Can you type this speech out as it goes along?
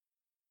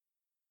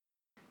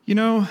You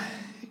know,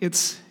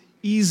 it's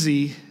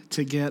easy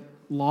to get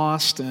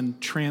lost and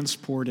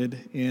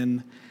transported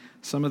in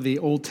some of the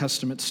Old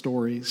Testament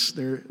stories.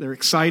 They're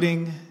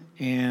exciting,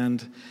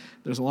 and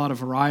there's a lot of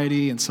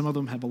variety, and some of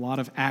them have a lot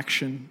of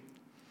action.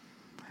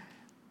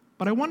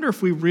 But I wonder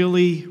if we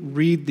really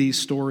read these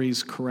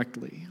stories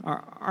correctly.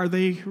 Are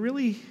they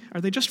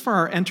just for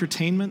our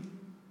entertainment,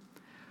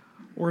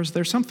 or is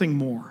there something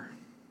more?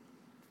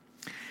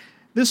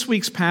 This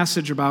week's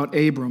passage about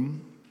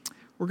Abram,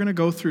 we're going to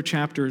go through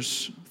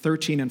chapters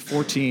 13 and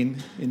 14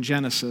 in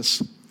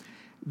Genesis.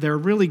 They're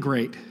really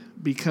great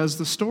because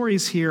the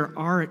stories here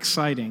are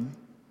exciting,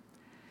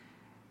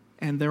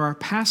 and there are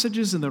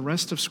passages in the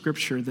rest of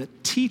Scripture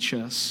that teach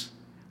us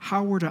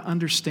how we're to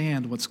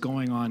understand what's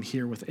going on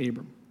here with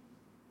Abram.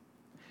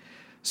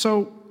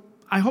 So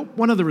I hope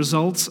one of the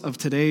results of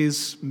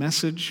today's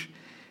message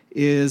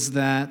is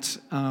that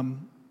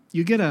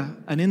you get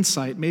an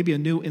insight, maybe a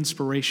new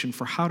inspiration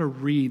for how to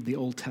read the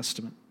Old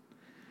Testament.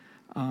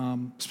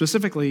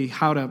 Specifically,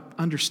 how to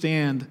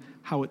understand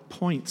how it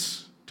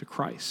points to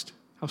Christ,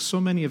 how so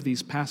many of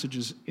these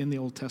passages in the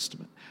Old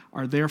Testament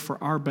are there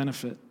for our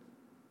benefit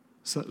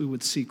so that we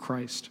would see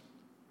Christ.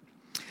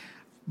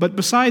 But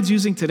besides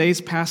using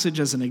today's passage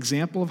as an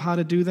example of how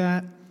to do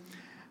that,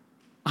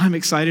 I'm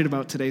excited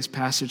about today's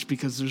passage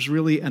because there's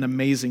really an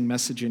amazing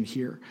message in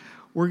here.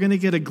 We're going to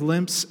get a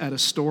glimpse at a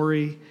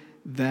story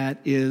that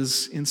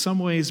is in some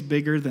ways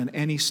bigger than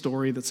any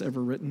story that's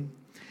ever written.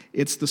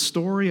 It's the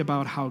story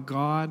about how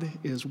God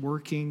is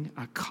working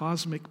a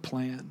cosmic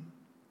plan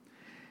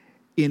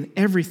in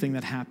everything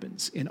that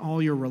happens, in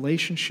all your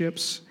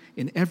relationships,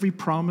 in every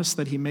promise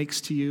that He makes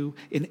to you,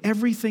 in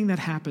everything that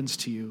happens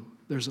to you.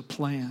 There's a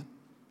plan,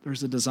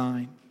 there's a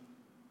design,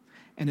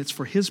 and it's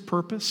for His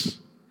purpose,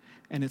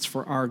 and it's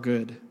for our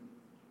good.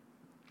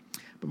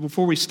 But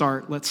before we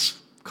start,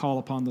 let's call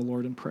upon the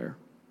Lord in prayer.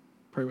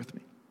 Pray with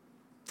me.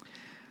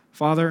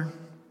 Father,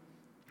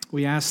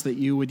 we ask that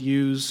you would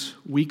use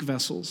weak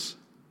vessels,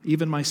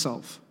 even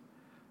myself,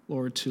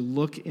 Lord, to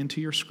look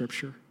into your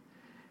Scripture.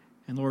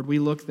 And Lord, we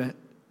look that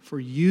for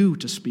you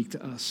to speak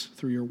to us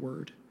through your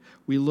word.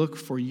 We look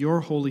for your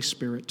Holy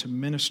Spirit to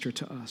minister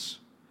to us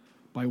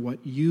by what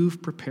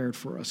you've prepared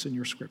for us in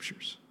your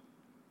Scriptures.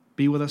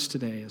 Be with us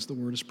today as the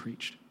word is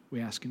preached. We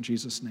ask in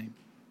Jesus' name.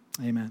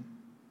 Amen.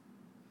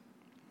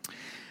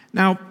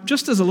 Now,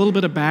 just as a little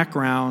bit of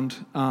background,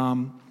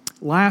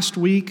 last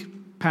week,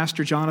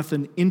 Pastor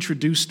Jonathan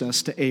introduced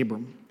us to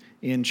Abram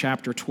in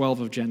chapter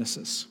 12 of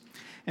Genesis.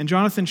 And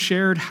Jonathan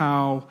shared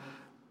how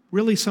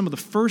really some of the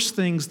first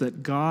things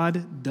that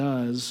God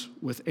does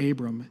with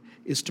Abram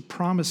is to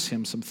promise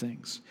him some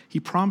things. He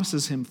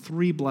promises him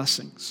 3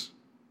 blessings.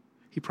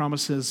 He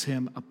promises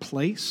him a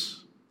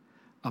place,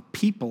 a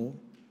people,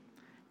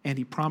 and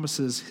he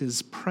promises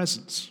his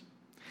presence.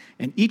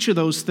 And each of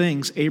those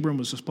things Abram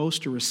was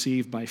supposed to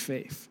receive by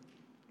faith.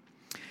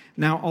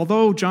 Now,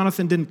 although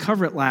Jonathan didn't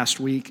cover it last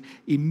week,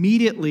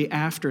 immediately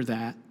after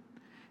that,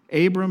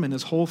 Abram and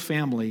his whole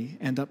family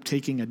end up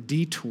taking a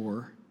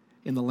detour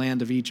in the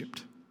land of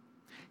Egypt.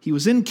 He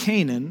was in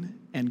Canaan,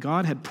 and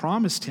God had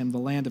promised him the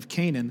land of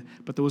Canaan,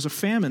 but there was a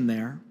famine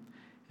there,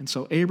 and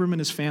so Abram and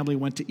his family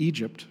went to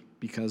Egypt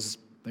because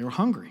they were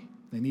hungry.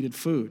 They needed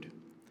food.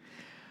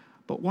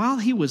 But while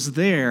he was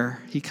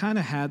there, he kind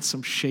of had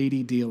some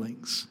shady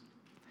dealings.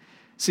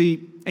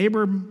 See,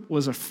 Abram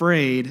was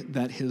afraid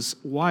that his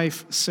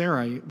wife,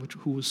 Sarai,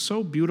 who was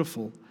so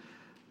beautiful,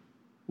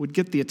 would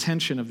get the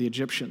attention of the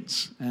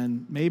Egyptians,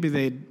 and maybe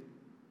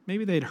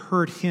they'd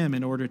hurt him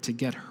in order to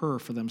get her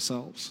for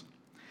themselves.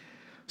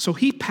 So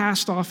he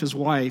passed off his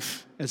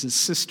wife as his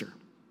sister.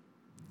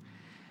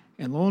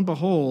 And lo and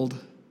behold,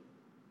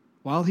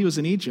 while he was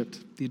in Egypt,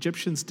 the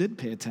Egyptians did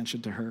pay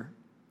attention to her.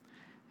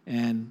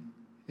 And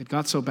it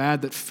got so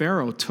bad that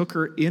Pharaoh took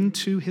her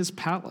into his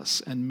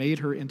palace and made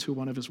her into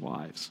one of his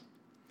wives.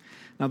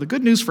 Now, the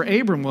good news for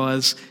Abram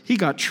was he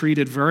got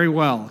treated very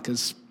well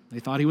because they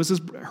thought he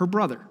was her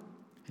brother,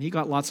 and he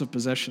got lots of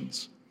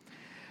possessions.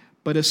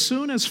 But as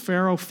soon as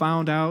Pharaoh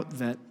found out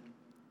that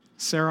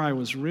Sarai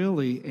was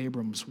really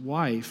Abram's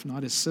wife,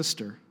 not his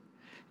sister,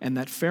 and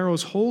that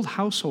Pharaoh's whole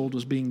household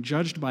was being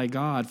judged by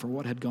God for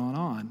what had gone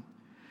on,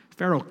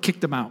 Pharaoh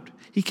kicked them out.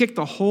 He kicked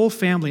the whole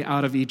family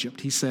out of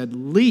Egypt. He said,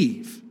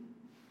 "Leave."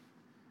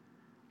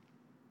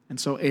 And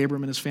so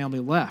Abram and his family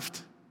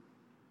left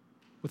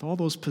with all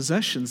those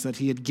possessions that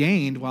he had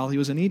gained while he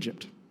was in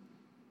Egypt.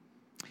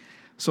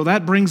 So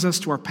that brings us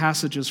to our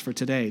passages for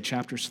today,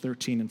 chapters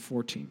 13 and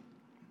 14.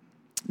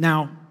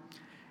 Now,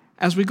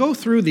 as we go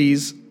through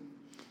these,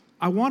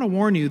 I want to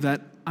warn you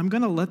that I'm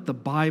going to let the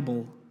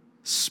Bible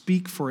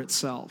speak for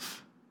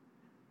itself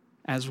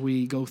as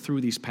we go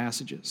through these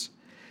passages.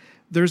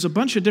 There's a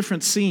bunch of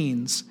different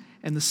scenes,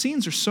 and the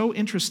scenes are so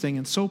interesting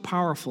and so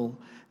powerful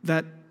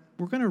that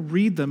we're going to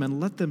read them and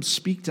let them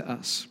speak to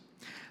us.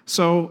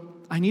 So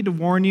I need to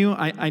warn you,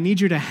 I need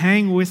you to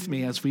hang with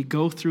me as we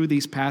go through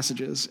these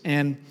passages.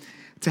 And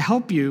to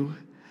help you,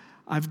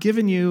 I've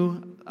given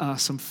you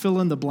some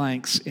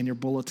fill-in-the-blanks in your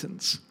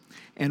bulletins.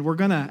 And we're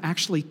going to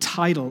actually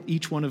title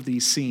each one of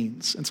these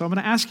scenes. And so I'm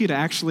going to ask you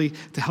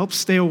to help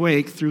stay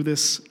awake through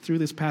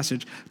this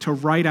passage, to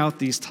write out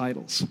these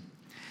titles.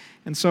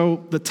 And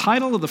so the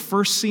title of the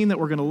first scene that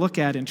we're going to look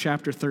at in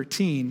chapter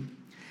 13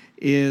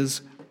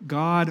 is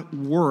God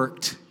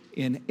Worked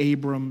in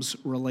Abram's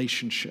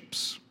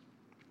Relationships.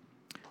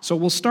 So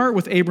we'll start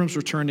with Abram's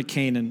return to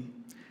Canaan,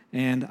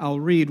 and I'll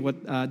read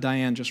what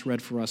Diane just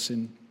read for us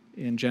in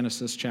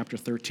Genesis chapter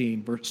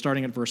 13,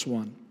 starting at verse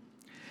 1.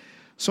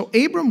 So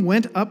Abram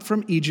went up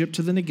from Egypt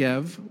to the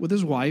Negev with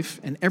his wife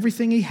and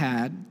everything he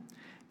had,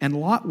 and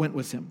Lot went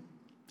with him.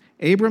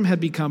 Abram had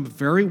become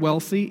very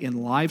wealthy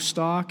in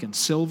livestock and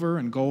silver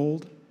and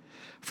gold.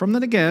 From the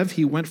Negev,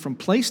 he went from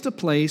place to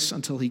place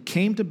until he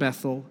came to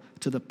Bethel,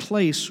 to the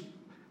place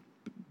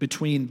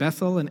between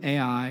Bethel and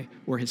Ai,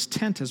 where his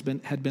tent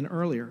had been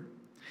earlier,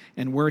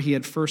 and where he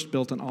had first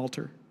built an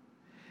altar.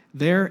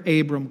 There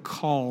Abram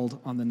called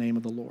on the name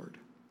of the Lord.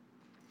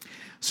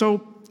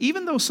 So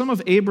even though some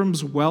of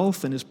Abram's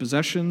wealth and his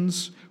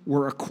possessions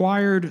were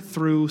acquired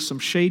through some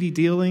shady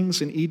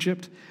dealings in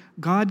Egypt,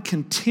 God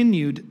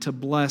continued to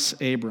bless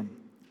Abram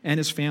and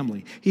his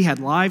family. He had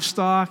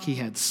livestock, he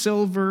had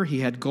silver, he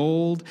had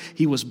gold.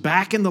 He was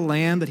back in the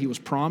land that he was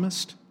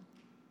promised.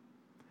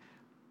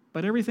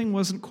 But everything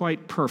wasn't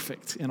quite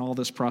perfect in all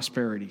this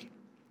prosperity.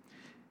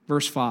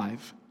 Verse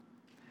 5.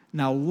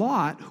 Now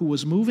Lot, who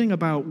was moving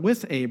about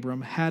with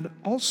Abram, had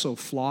also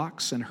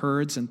flocks and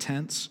herds and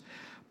tents,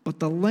 but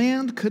the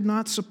land could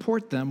not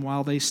support them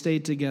while they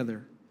stayed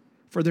together,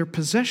 for their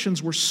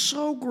possessions were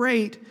so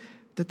great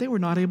that they were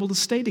not able to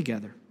stay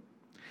together.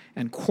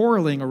 And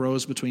quarreling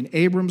arose between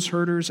Abram's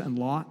herders and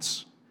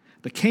Lot's.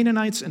 The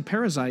Canaanites and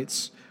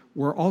Perizzites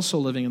were also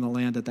living in the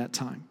land at that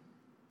time.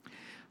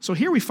 So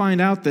here we find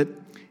out that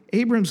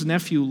Abram's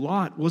nephew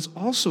Lot was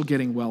also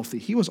getting wealthy.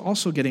 He was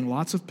also getting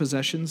lots of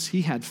possessions.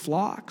 He had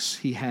flocks,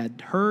 he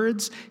had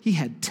herds, he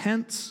had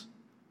tents.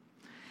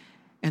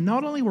 And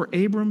not only were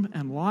Abram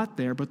and Lot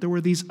there, but there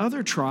were these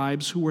other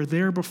tribes who were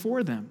there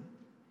before them.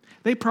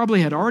 They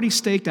probably had already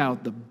staked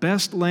out the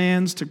best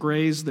lands to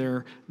graze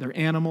their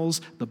animals,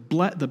 the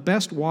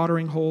best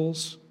watering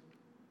holes.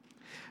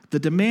 The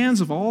demands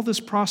of all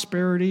this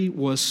prosperity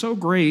was so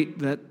great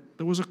that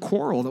there was a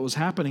quarrel that was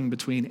happening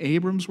between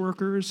Abram's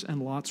workers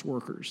and Lot's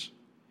workers.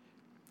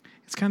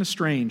 It's kind of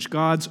strange.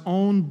 God's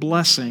own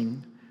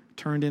blessing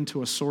turned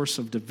into a source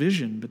of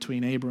division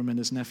between Abram and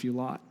his nephew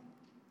Lot.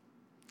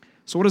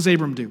 So what does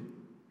Abram do?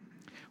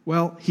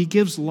 Well, he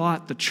gives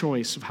Lot the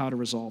choice of how to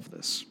resolve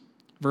this.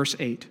 Verse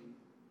 8.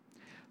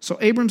 So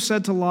Abram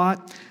said to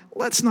Lot,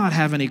 "Let's not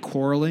have any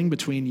quarreling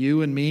between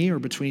you and me or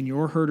between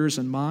your herders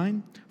and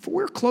mine, for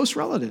we're close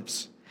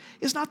relatives.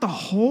 Is not the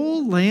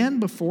whole land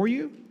before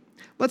you?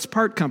 Let's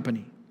part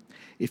company.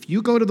 If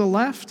you go to the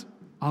left,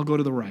 I'll go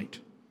to the right.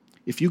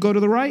 If you go to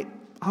the right,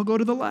 I'll go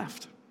to the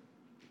left."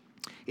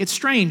 It's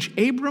strange.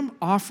 Abram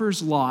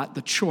offers Lot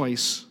the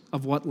choice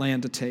of what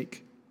land to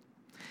take.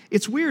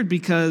 It's weird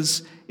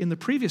because in the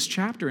previous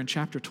chapter, in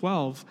chapter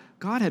 12,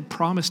 God had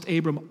promised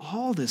Abram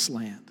all this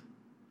land.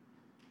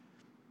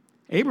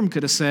 Abram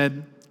could have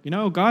said,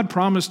 God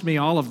promised me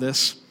all of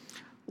this.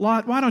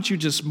 Lot, why don't you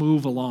just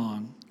move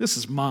along? This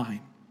is mine.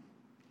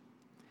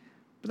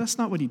 But that's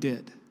not what he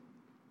did.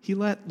 He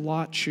let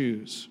Lot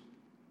choose.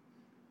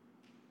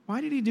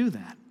 Why did he do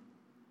that?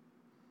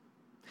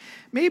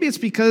 Maybe it's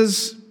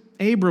because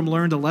Abram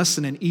learned a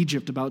lesson in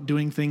Egypt about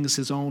doing things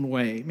his own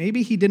way.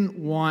 Maybe he didn't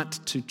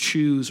want to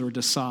choose or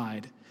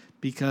decide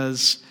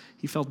because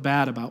he felt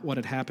bad about what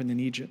had happened in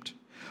Egypt.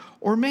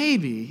 Or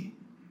maybe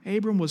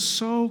Abram was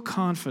so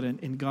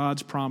confident in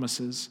God's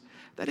promises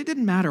that it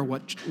didn't matter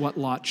what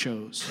Lot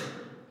chose.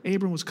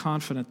 Abram was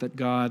confident that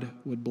God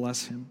would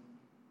bless him.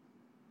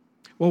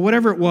 Well,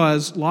 whatever it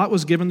was, Lot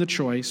was given the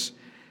choice,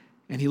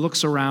 and he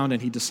looks around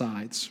and he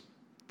decides.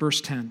 Verse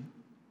 10.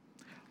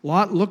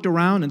 Lot looked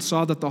around and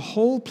saw that the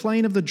whole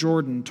plain of the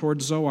Jordan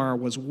toward Zoar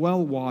was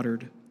well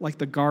watered, like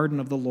the garden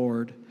of the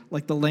Lord,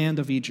 like the land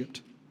of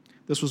Egypt.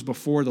 This was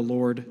before the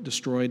Lord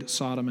destroyed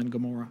Sodom and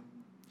Gomorrah.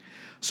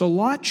 So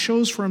Lot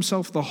chose for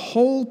himself the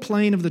whole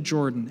plain of the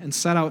Jordan and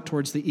set out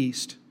towards the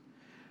east.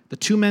 The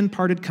two men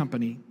parted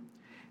company.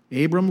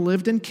 Abram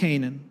lived in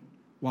Canaan,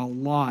 while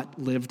Lot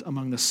lived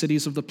among the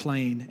cities of the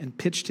plain and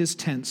pitched his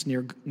tents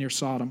near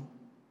Sodom.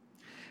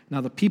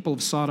 Now the people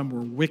of Sodom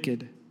were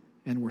wicked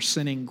and were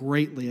sinning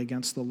greatly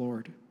against the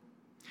Lord.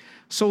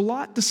 So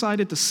Lot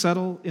decided to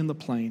settle in the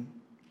plain.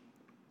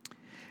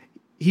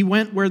 He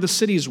went where the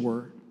cities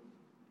were.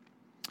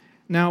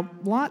 Now,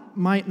 Lot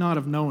might not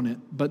have known it,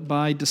 but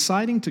by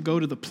deciding to go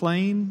to the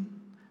plain,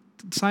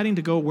 deciding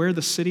to go where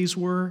the cities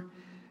were,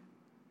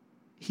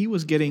 he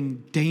was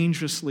getting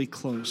dangerously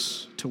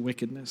close to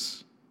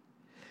wickedness.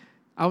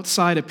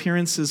 Outside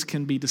appearances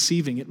can be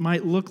deceiving. It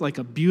might look like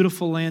a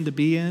beautiful land to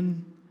be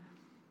in,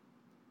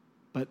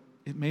 but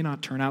it may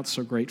not turn out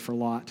so great for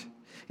Lot.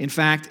 In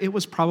fact, it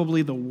was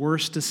probably the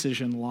worst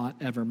decision Lot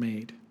ever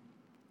made.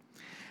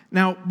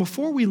 Now,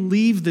 before we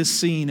leave this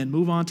scene and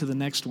move on to the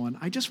next one,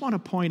 I just want to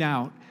point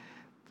out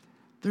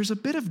there's a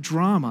bit of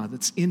drama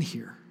that's in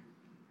here.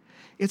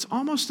 it's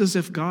almost as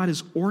if God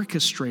is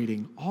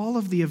orchestrating all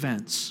of the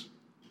events.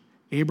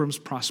 Abram's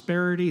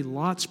prosperity,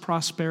 Lot's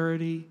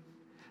prosperity,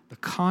 the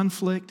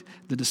conflict,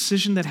 the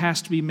decision that has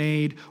to be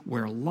made,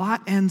 where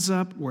Lot ends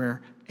up,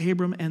 where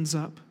Abram ends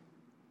up.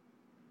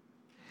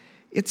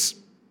 It's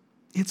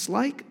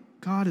like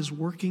God is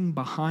working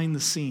behind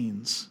the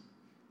scenes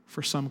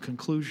for some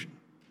conclusion.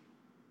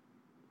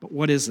 But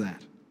what is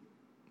that?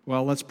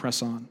 Well, let's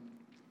press on.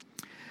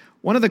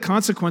 One of the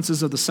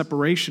consequences of the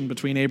separation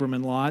between Abram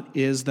and Lot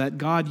is that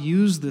God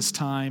used this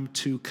time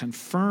to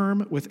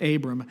confirm with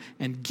Abram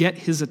and get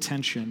his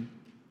attention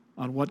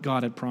on what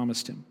God had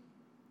promised him.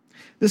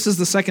 This is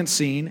the second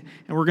scene,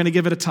 and we're going to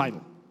give it a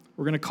title.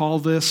 We're going to call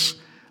this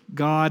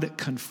God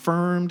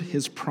Confirmed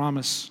His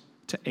Promise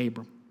to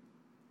Abram,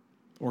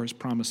 or His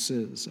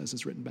promises, as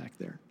is written back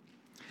there.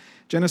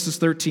 Genesis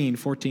 13,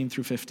 14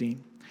 through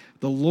 15.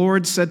 The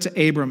Lord said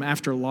to Abram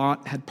after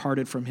Lot had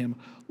parted from him,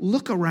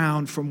 "Look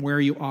around from where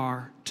you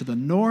are, to the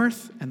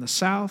north and the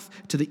south,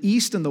 to the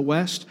east and the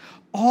west.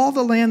 All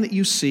the land that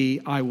you see,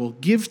 I will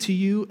give to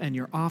you and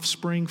your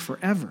offspring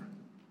forever."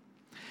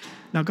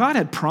 Now, God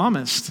had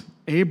promised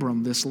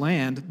Abram this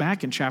land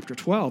back in chapter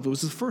 12. It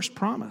was the first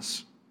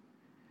promise.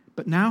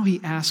 But now he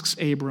asks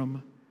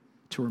Abram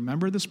to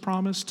remember this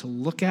promise, to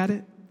look at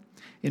it.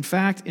 In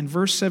fact, in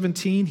verse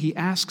 17, he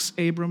asks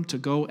Abram to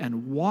go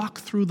and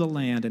walk through the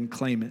land and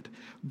claim it.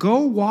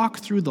 Go walk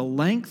through the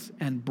length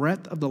and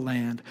breadth of the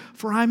land,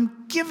 for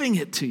I'm giving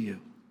it to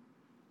you.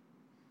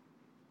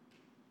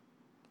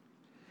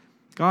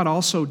 God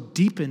also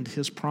deepened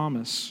his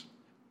promise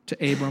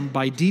to Abram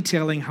by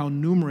detailing how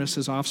numerous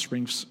his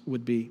offspring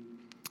would be.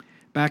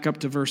 Back up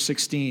to verse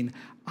 16.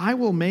 I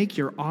will make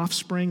your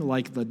offspring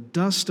like the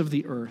dust of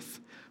the earth,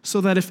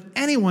 so that if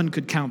anyone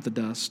could count the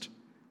dust,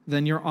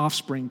 then your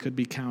offspring could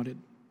be counted.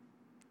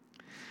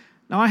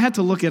 Now, I had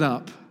to look it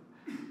up,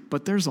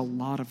 but there's a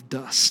lot of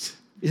dust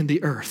in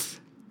the earth.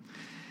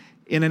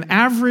 In an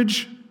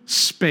average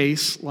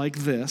space like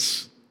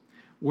this,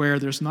 where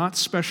there's not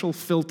special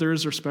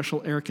filters or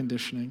special air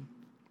conditioning,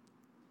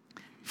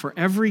 for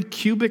every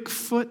cubic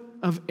foot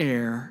of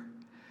air,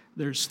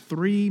 there's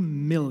 3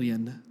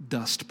 million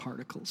dust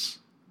particles.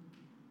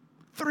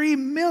 3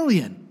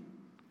 million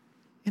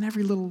in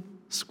every little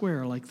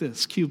square like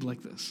this, cube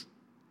like this.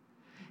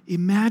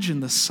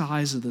 Imagine the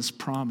size of this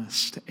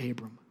promise to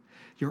Abram.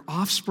 Your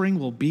offspring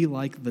will be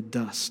like the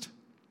dust.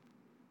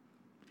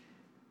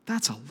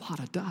 That's a lot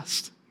of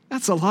dust.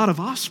 That's a lot of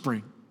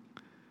offspring.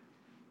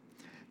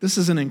 This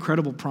is an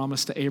incredible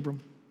promise to Abram.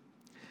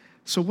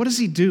 So what does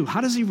he do?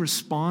 How does he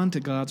respond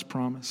to God's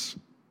promise?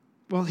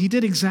 Well, he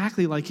did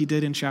exactly like he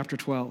did in chapter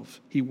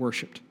 12. He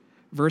worshiped.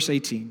 Verse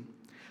 18.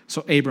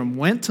 So Abram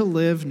went to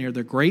live near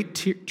the great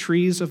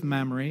trees of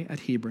Mamre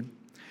at Hebron,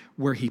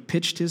 where he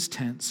pitched his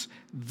tents.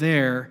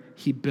 There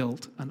he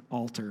built an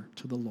altar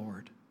to the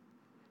Lord.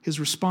 His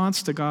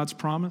response to God's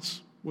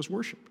promise was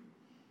worship.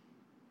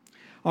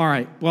 All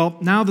right, well,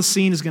 now the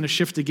scene is going to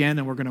shift again,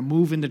 and we're going to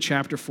move into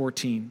chapter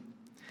 14.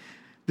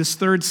 This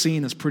third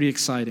scene is pretty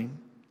exciting.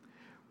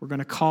 We're going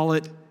to call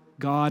it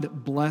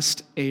God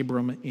Blessed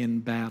Abram in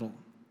Battle.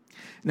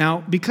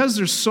 Now, because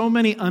there's so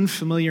many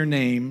unfamiliar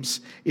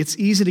names, it's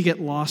easy to get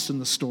lost in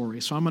the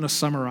story, so I'm going to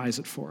summarize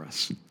it for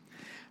us.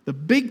 The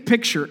big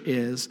picture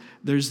is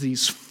there's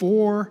these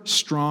 4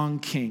 strong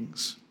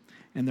kings,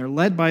 and they're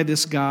led by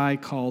this guy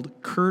called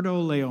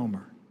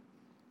Chedorlaomer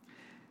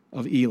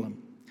of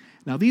Elam.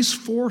 Now, these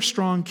 4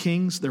 strong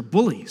kings, they're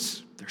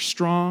bullies. They're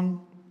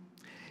strong.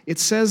 It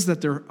says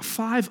that there are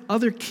 5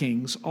 other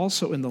kings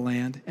also in the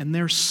land, and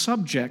they're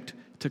subject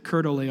to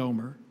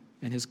Chedorlaomer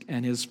and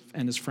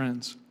his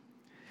friends.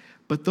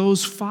 But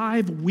those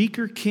 5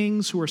 weaker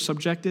kings who are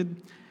subjected,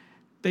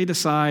 they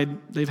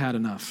decide they've had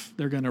enough.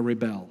 They're going to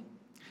rebel.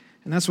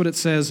 And that's what it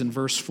says in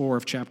verse 4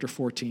 of chapter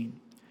 14.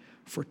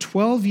 For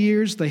 12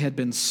 years they had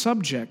been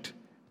subject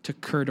to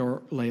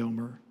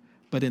Chedorlaomer,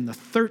 but in the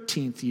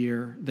 13th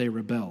year they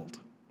rebelled.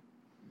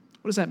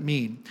 What does that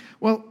mean?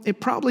 Well, it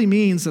probably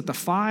means that the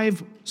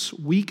 5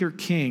 weaker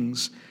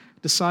kings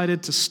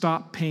decided to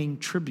stop paying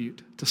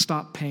tribute, to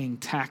stop paying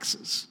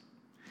taxes.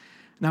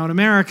 Now, in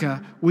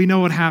America, we know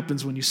what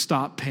happens when you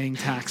stop paying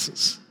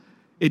taxes.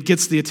 It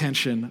gets the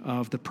attention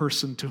of the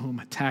person to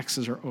whom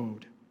taxes are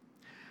owed.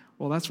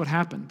 Well, that's what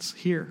happens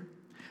here.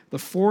 The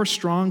 4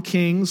 strong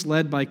kings,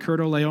 led by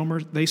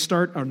Chedorlaomer, they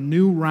start a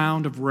new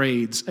round of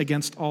raids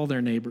against all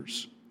their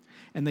neighbors.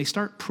 And they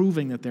start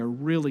proving that they're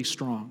really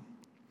strong.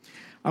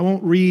 I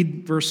won't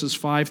read verses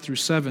 5 through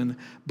 7,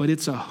 but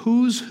it's a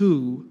who's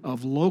who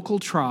of local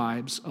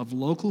tribes, of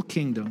local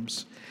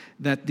kingdoms,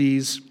 that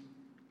these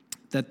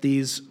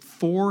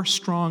 4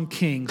 strong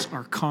kings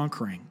are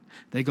conquering.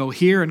 They go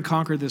here and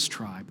conquer this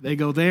tribe. They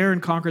go there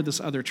and conquer this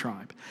other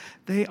tribe.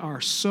 They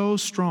are so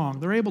strong,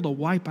 they're able to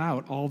wipe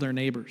out all their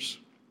neighbors.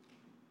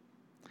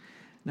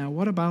 Now,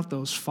 what about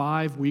those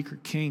 5 weaker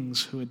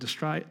kings who had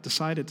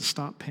decided to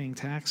stop paying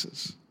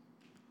taxes?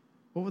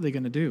 What were they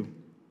going to do?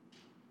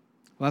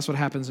 Well, that's what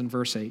happens in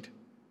verse 8.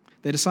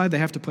 They decide they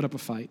have to put up a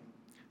fight.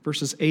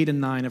 Verses 8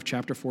 and 9 of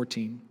chapter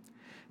 14.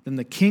 Then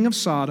the king of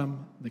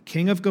Sodom, the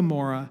king of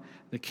Gomorrah,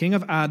 the king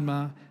of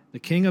Admah, the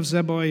king of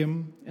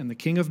Zeboim, and the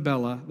king of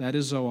Bela, that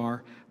is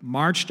Zoar,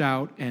 marched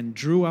out and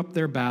drew up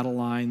their battle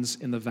lines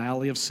in the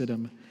valley of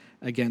Siddim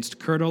against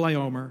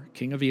Kedorlaomer,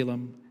 king of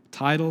Elam,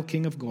 Tidal,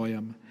 king of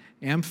Goyim,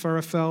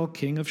 Amphiraphel,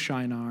 king of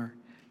Shinar,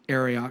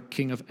 Arioch,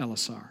 king of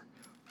Elasar.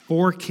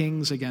 4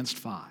 kings against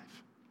 5.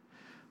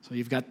 So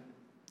you've got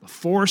the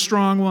 4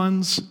 strong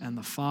ones and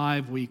the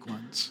 5 weak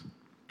ones.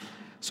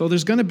 So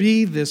there's going to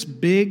be this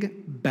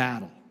big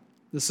battle.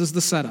 This is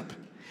the setup.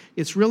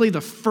 It's really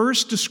the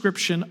first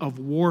description of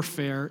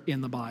warfare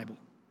in the Bible.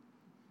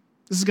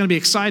 This is going to be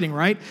exciting,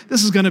 right?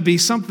 This is going to be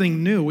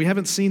something new. We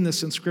haven't seen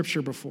this in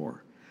Scripture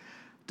before.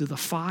 Do the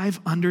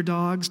 5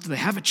 underdogs, do they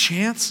have a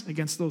chance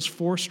against those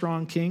 4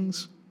 strong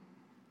kings?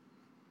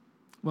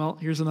 Well,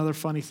 here's another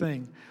funny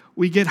thing.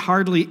 We get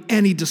hardly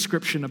any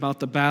description about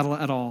the battle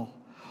at all.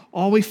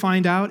 All we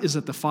find out is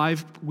that the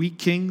 5 weak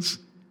kings,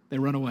 they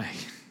run away.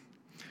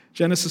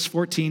 Genesis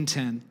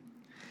 14:10.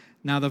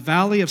 Now the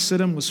valley of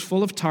Siddim was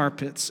full of tar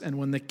pits, and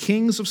when the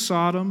kings of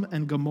Sodom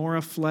and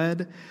Gomorrah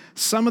fled,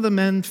 some of the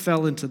men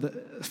fell into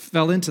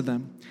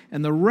them,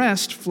 and the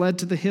rest fled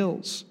to the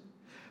hills.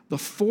 The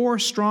 4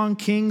 strong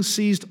kings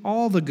seized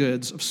all the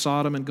goods of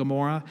Sodom and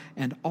Gomorrah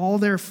and all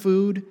their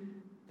food,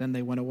 then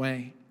they went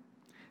away.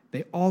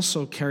 They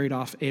also carried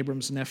off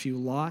Abram's nephew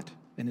Lot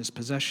and his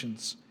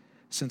possessions,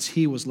 since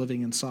he was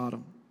living in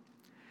Sodom.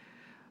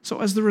 So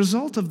as the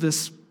result of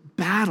this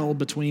battle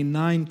between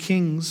 9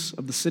 kings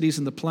of the cities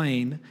in the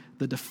plain,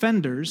 the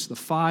defenders, the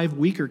 5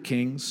 weaker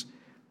kings,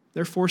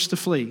 they're forced to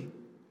flee.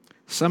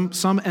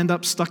 Some end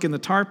up stuck in the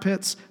tar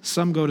pits,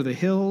 some go to the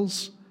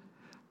hills.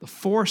 The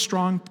 4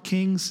 strong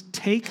kings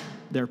take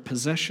their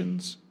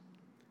possessions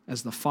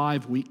as the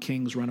 5 weak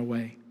kings run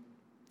away.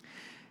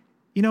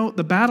 You know,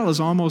 the battle is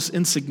almost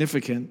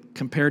insignificant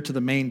compared to the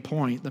main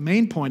point. The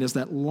main point is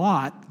that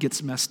Lot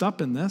gets messed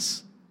up in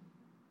this,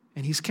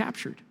 and he's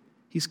captured.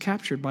 He's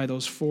captured by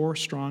those 4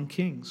 strong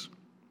kings.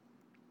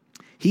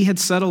 He had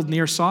settled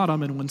near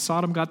Sodom, and when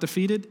Sodom got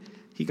defeated,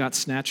 he got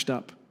snatched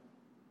up,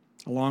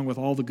 along with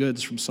all the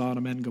goods from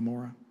Sodom and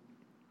Gomorrah.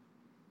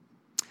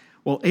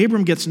 Well,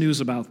 Abram gets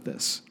news about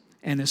this,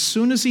 and as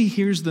soon as he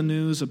hears the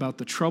news about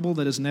the trouble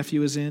that his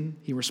nephew is in,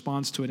 he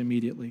responds to it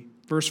immediately.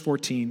 Verse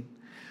 14.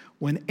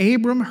 When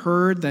Abram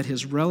heard that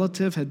his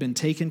relative had been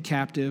taken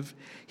captive,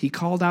 he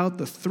called out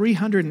the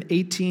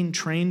 318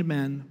 trained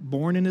men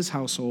born in his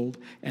household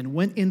and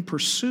went in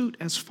pursuit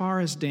as far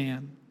as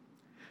Dan.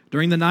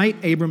 During the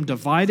night, Abram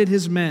divided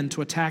his men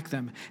to attack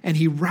them, and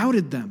he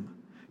routed them,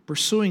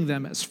 pursuing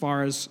them as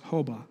far as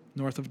Hobah,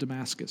 north of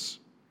Damascus.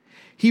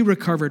 He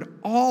recovered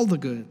all the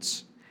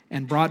goods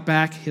and brought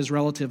back his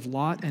relative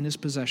Lot and his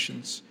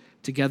possessions,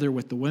 together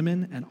with the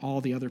women and all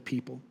the other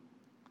people.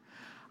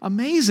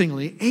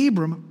 Amazingly,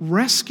 Abram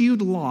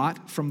rescued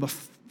Lot from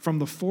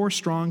the 4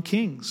 strong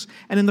kings,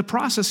 and in the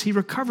process, he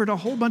recovered a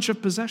whole bunch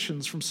of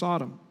possessions from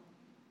Sodom.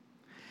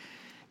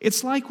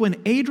 It's like when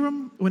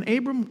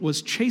Abram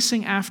was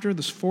chasing after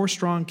the 4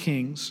 strong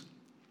kings,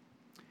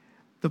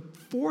 the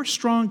 4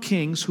 strong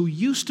kings who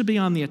used to be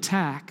on the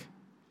attack,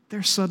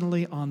 they're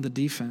suddenly on the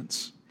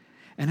defense.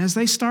 And as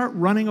they start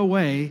running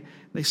away,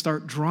 they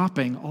start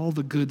dropping all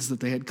the goods that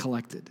they had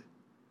collected.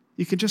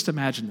 You can just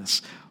imagine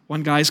this.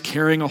 One guy's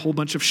carrying a whole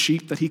bunch of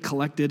sheep that he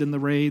collected in the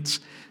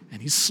raids,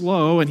 and he's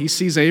slow, and he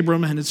sees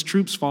Abram and his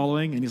troops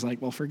following, and he's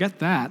like, well, forget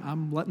that.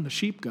 I'm letting the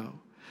sheep go.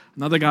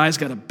 Another guy's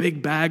got a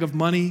big bag of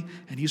money,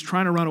 and he's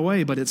trying to run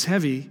away, but it's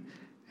heavy,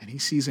 and he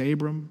sees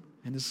Abram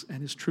and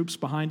his troops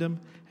behind him,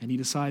 and he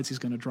decides he's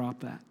going to drop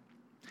that.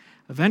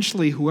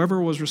 Eventually,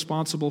 whoever was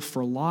responsible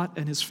for Lot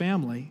and his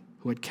family,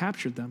 who had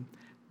captured them,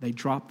 they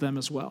dropped them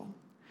as well.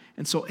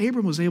 And so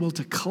Abram was able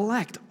to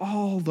collect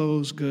all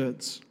those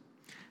goods.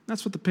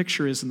 That's what the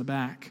picture is in the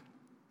back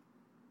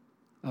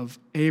of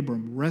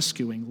Abram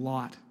rescuing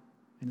Lot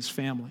and his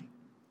family.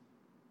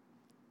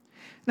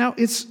 Now,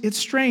 it's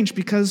strange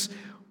because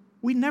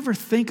we never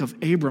think of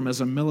Abram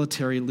as a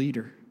military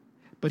leader.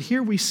 But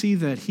here we see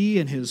that he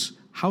and his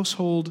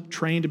household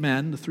trained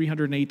men, the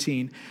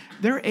 318,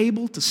 they're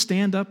able to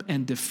stand up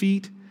and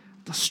defeat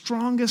the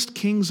strongest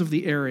kings of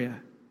the area,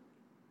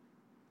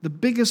 the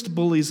biggest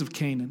bullies of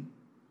Canaan.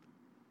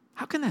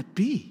 How can that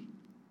be?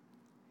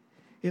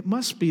 It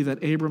must be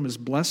that Abram is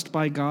blessed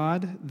by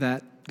God,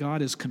 that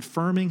God is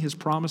confirming his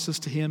promises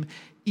to him,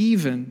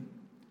 even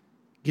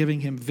giving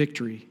him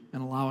victory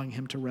and allowing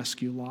him to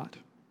rescue Lot.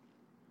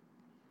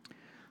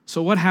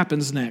 So what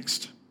happens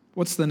next?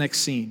 What's the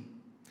next scene?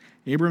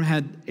 Abram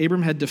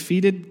had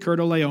defeated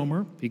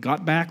Kedorlaomer. He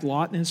got back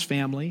Lot and his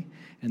family,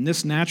 and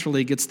this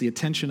naturally gets the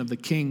attention of the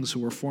kings who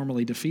were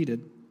formerly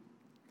defeated.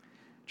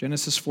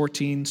 Genesis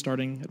 14,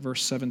 starting at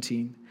verse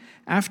 17.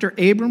 After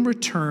Abram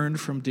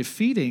returned from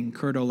defeating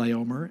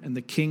Kedorlaomer and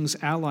the kings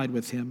allied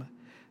with him,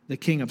 the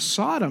king of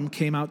Sodom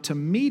came out to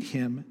meet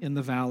him in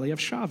the valley of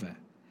Shaveh.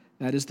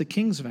 That is the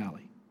king's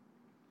valley.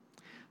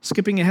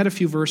 Skipping ahead a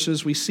few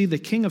verses, we see the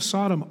king of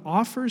Sodom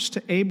offers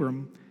to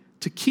Abram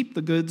to keep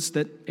the goods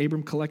that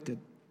Abram collected.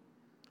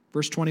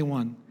 Verse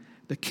 21,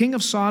 the king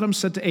of Sodom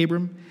said to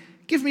Abram,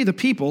 "Give me the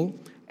people,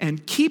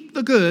 and keep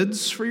the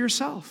goods for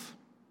yourself.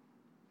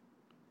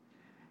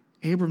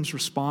 Abram's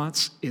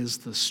response is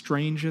the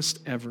strangest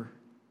ever.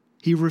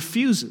 He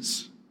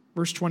refuses.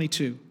 Verse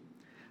 22.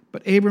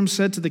 But Abram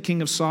said to the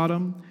king of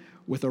Sodom,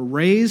 with a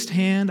raised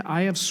hand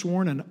I have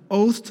sworn an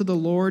oath to the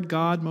Lord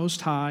God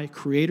Most High,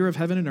 creator of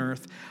heaven and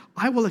earth,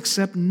 I will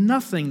accept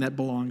nothing that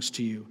belongs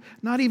to you,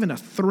 not even a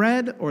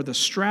thread or the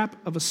strap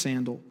of a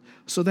sandal,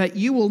 so that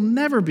you will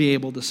never be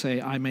able to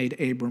say, I made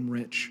Abram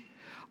rich.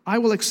 I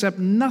will accept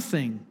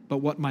nothing but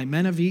what my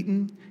men have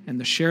eaten and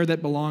the share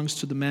that belongs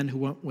to the men who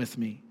went with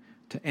me,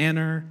 to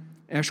Aner,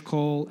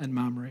 Eshcol, and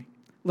Mamre.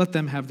 Let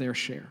them have their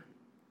share.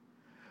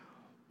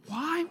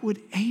 Why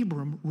would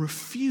Abram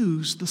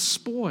refuse the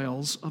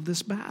spoils of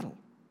this battle?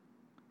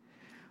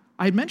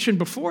 I had mentioned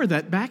before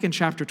that back in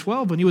chapter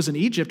 12, when he was in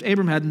Egypt,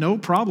 Abram had no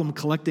problem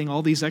collecting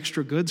all these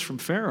extra goods from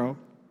Pharaoh.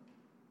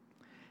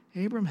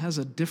 Abram has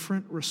a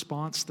different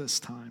response this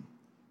time.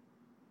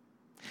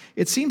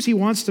 It seems he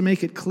wants to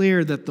make it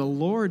clear that the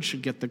Lord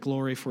should get the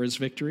glory for his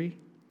victory,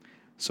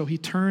 so he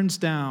turns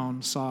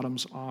down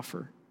Sodom's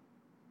offer.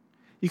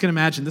 You can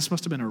imagine this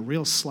must have been a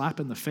real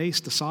slap in the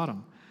face to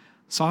Sodom.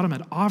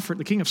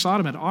 The king of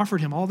Sodom had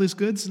offered him all these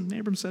goods, and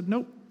Abram said,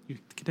 nope, you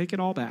can take it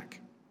all back.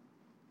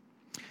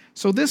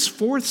 So this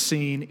fourth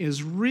scene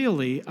is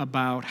really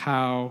about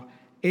how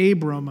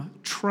Abram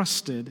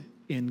trusted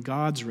in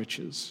God's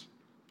riches,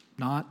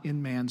 not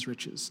in man's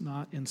riches,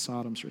 not in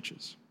Sodom's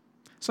riches.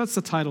 So that's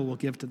the title we'll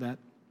give to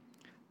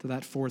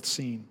that fourth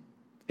scene.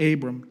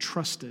 Abram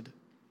trusted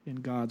in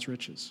God's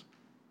riches.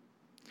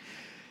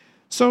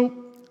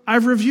 So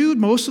I've reviewed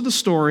most of the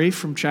story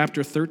from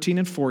chapter 13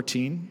 and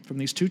 14, from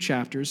these two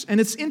chapters, and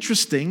it's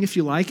interesting if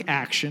you like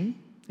action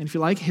and if you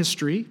like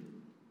history,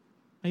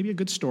 maybe a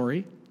good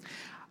story.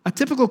 A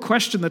typical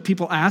question that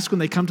people ask when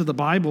they come to the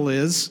Bible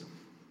is,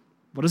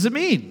 what does it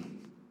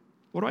mean?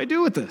 What do I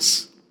do with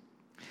this?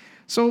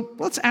 So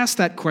let's ask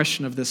that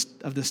question of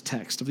this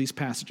text, of these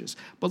passages.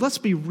 But let's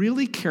be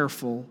really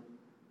careful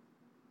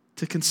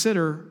to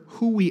consider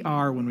who we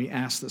are when we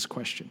ask this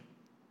question.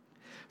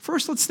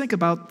 First, let's think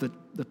about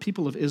the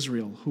people of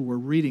Israel who were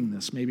reading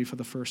this maybe for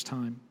the first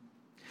time.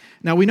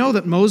 Now, we know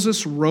that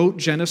Moses wrote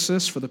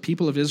Genesis for the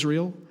people of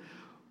Israel.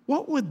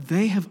 What would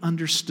they have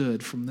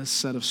understood from this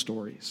set of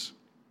stories?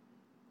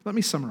 Let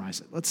me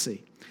summarize it. Let's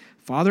see.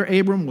 Father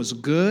Abram was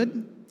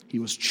good. He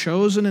was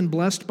chosen and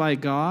blessed by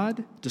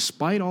God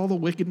despite all the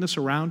wickedness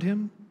around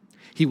him.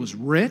 He was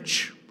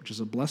rich, which is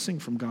a blessing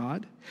from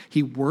God.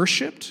 He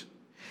worshiped.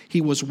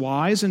 He was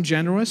wise and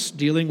generous,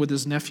 dealing with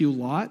his nephew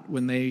Lot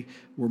when they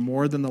were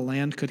more than the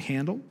land could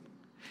handle.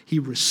 He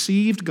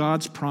received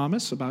God's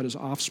promise about his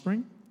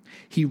offspring.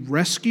 He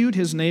rescued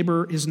his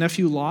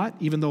nephew Lot,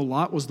 even though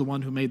Lot was the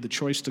one who made the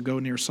choice to go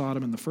near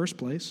Sodom in the first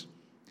place.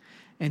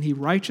 And he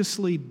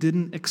righteously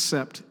didn't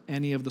accept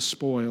any of the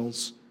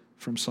spoils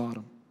from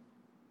Sodom.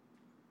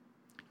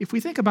 If we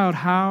think about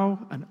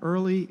how an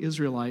early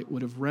Israelite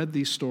would have read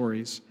these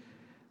stories,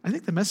 I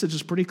think the message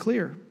is pretty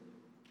clear.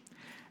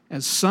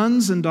 As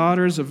sons and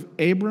daughters of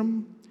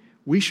Abram,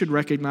 we should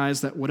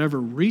recognize that whatever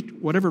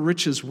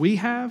riches we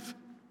have,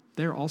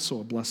 they're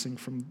also a blessing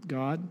from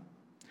God.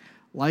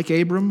 Like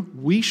Abram,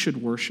 we should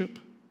worship.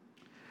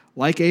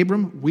 Like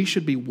Abram, we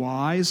should be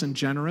wise and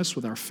generous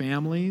with our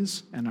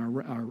families and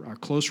our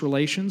close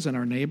relations and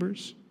our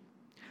neighbors.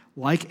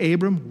 Like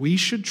Abram, we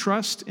should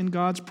trust in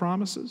God's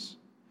promises.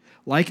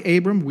 Like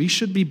Abram, we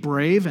should be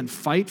brave and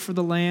fight for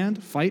the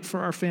land, fight for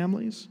our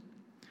families.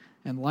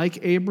 And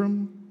like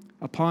Abram,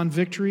 upon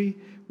victory,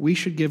 we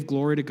should give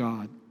glory to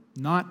God,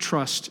 not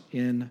trust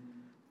in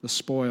the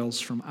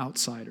spoils from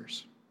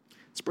outsiders.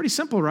 It's pretty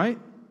simple, right?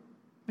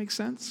 Makes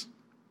sense?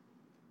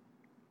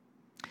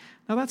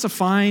 Now, that's a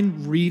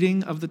fine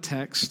reading of the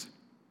text,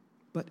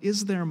 but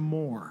is there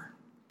more?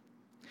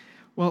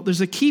 Well,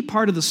 there's a key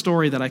part of the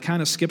story that I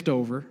kind of skipped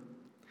over,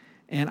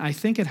 and I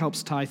think it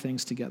helps tie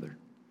things together.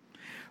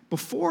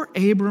 Before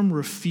Abram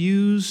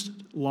refused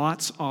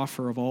Lot's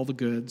offer of all the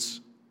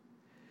goods,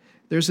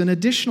 there's an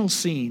additional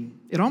scene.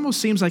 It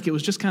almost seems like it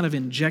was just kind of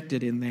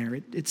injected in there.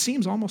 It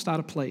seems almost out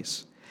of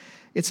place.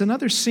 It's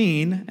another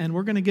scene, and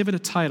we're going to give it a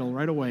title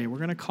right away. We're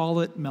going to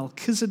call it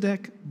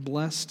Melchizedek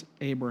Blessed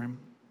Abram.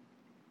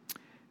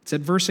 It's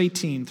at verse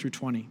 18 through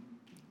 20.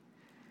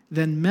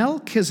 Then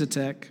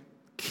Melchizedek,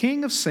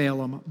 king of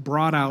Salem,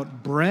 brought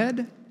out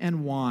bread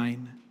and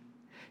wine.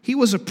 He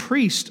was a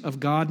priest of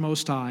God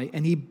Most High,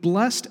 and he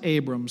blessed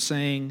Abram,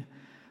 saying,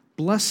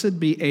 Blessed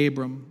be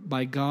Abram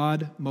by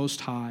God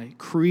Most High,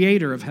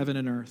 creator of heaven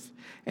and earth,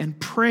 and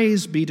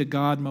praise be to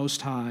God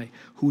Most High,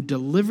 who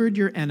delivered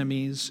your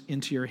enemies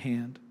into your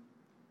hand.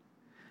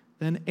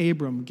 Then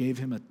Abram gave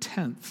him a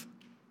tenth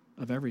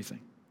of everything.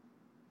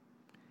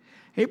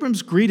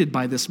 Abram's greeted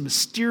by this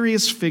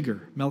mysterious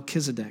figure,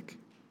 Melchizedek.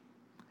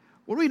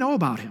 What do we know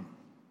about him?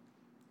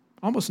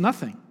 Almost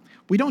nothing.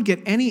 We don't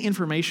get any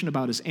information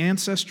about his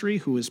ancestry,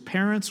 who his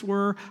parents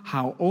were,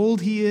 how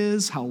old he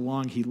is, how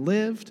long he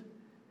lived.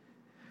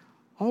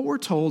 All we're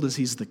told is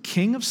he's the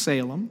king of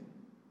Salem,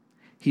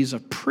 he's a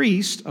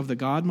priest of the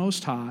God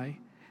Most High,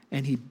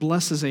 and he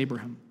blesses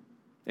Abraham.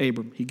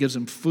 Abram. He gives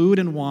him food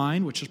and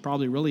wine, which is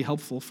probably really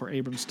helpful for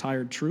Abram's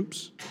tired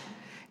troops.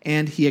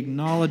 And he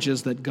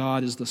acknowledges that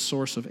God is the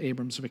source of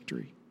Abram's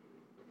victory.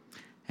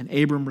 And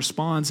Abram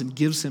responds and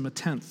gives him a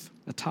tenth,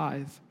 a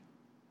tithe.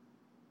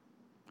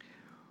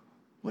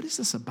 What is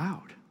this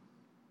about?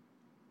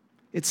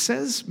 It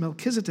says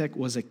Melchizedek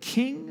was a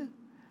king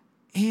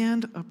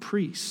and a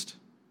priest.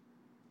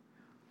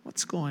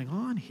 What's going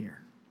on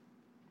here?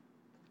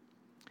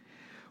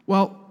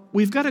 Well,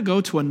 we've got to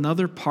go to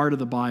another part of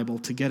the Bible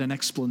to get an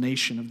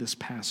explanation of this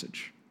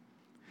passage.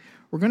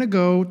 We're going to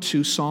go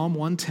to Psalm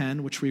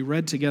 110, which we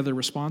read together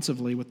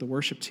responsively with the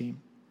worship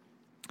team.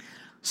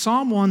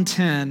 Psalm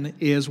 110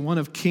 is one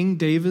of King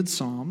David's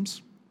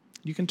psalms.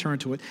 You can turn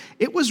to it.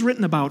 It was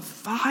written about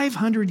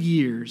 500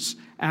 years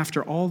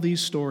after all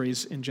these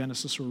stories in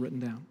Genesis were written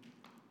down.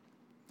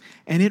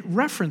 And it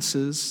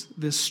references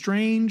this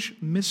strange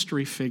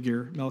mystery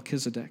figure,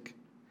 Melchizedek.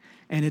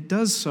 And it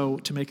does so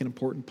to make an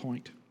important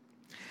point.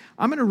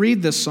 I'm going to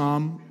read this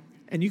psalm,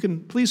 and you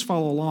can please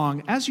follow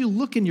along. As you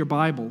look in your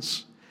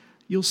Bibles,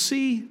 you'll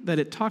see that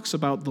it talks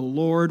about the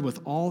Lord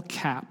with all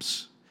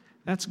caps.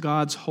 That's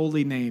God's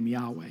holy name,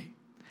 Yahweh.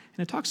 And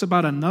it talks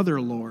about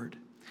another Lord.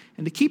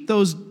 And to keep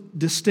those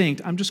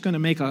distinct, I'm just going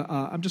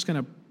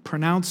to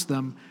pronounce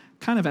them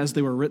kind of as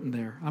they were written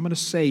there. I'm going to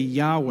say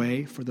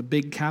Yahweh for the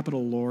big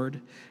capital Lord,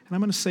 and I'm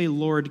going to say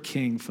Lord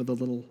King for the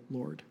little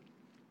Lord.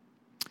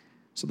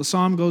 So the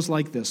psalm goes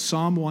like this,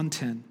 Psalm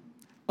 110,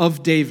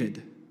 of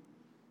David.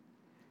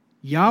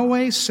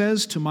 Yahweh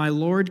says to my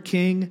Lord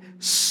King,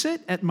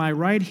 sit at my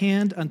right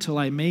hand until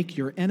I make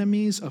your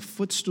enemies a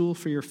footstool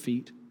for your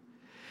feet.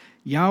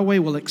 Yahweh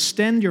will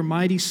extend your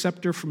mighty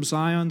scepter from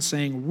Zion,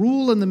 saying,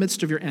 rule in the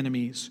midst of your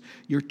enemies.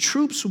 Your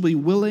troops will be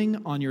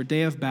willing on your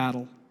day of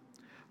battle.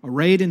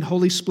 Arrayed in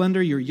holy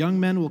splendor, your young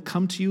men will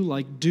come to you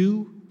like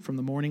dew from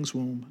the morning's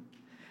womb.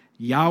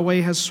 Yahweh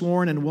has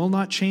sworn and will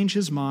not change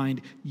his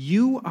mind.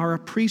 You are a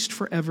priest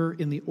forever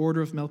in the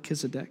order of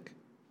Melchizedek.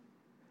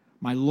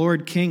 My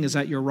Lord King is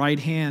at your right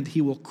hand.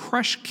 He will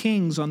crush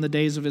kings on the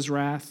days of his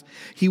wrath.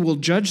 He will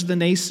judge the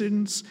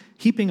nations,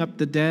 heaping up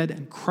the dead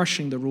and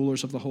crushing the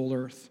rulers of the whole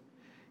earth.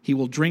 He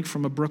will drink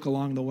from a brook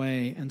along the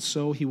way, and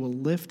so he will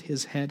lift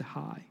his head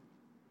high.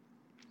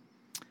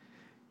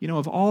 You know,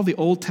 of all the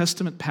Old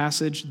Testament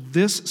passage,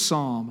 this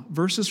psalm,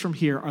 verses from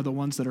here are the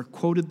ones that are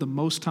quoted the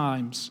most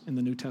times in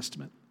the New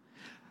Testament.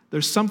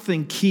 There's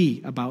something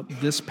key about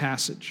this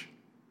passage.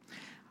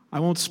 I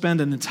won't spend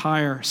an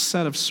entire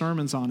set of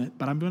sermons on it,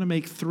 but I'm going to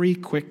make 3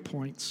 quick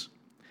points.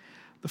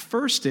 The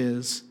first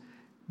is,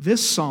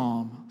 this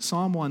psalm,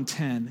 Psalm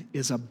 110,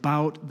 is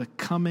about the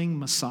coming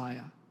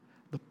Messiah,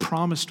 the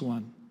promised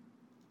one.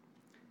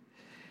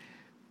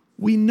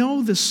 We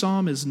know this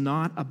psalm is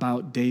not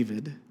about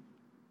David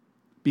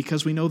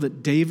because we know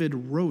that David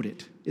wrote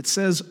it. It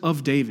says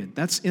of David.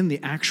 That's in the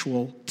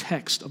actual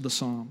text of the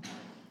psalm.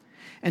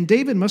 And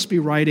David must be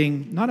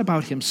writing not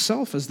about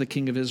himself as the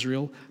king of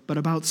Israel, but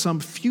about some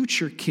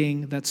future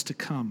king that's to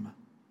come.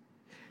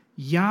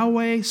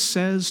 Yahweh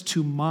says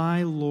to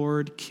my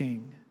Lord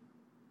King.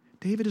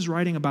 David is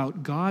writing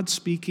about God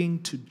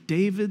speaking to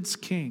David's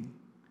king.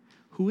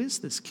 Who is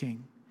this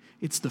king?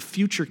 It's the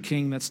future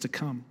king that's to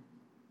come.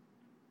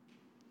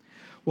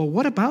 Well,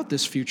 what about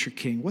this future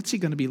king? What's he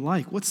going to be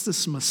like? What's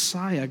this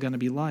Messiah going to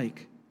be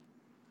like?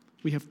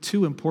 We have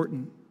 2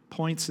 important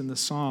points in the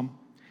psalm.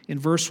 In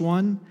verse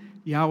 1,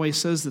 Yahweh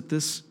says that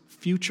this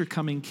future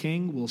coming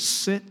king will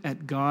sit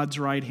at God's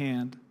right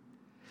hand.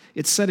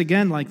 It's said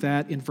again like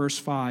that in verse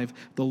 5.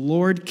 The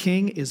Lord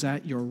King is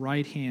at your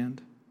right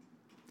hand.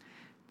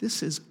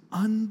 This is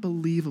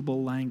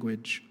unbelievable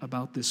language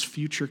about this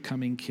future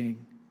coming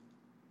king,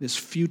 this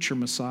future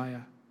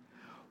Messiah.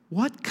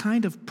 What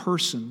kind of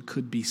person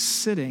could be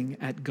sitting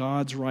at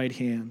God's right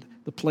hand,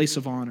 the place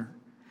of honor?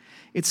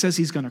 It says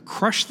he's going to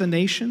crush the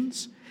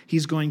nations.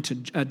 He's going to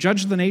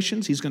judge the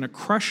nations. He's going to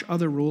crush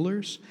other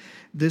rulers.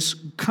 This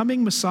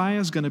coming Messiah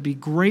is going to be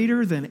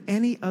greater than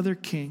any other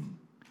king.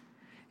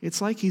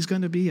 It's like he's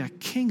going to be a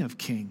king of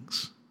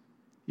kings.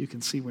 You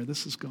can see where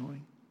this is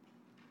going.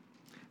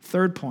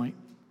 Third point.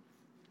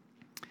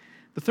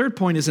 The third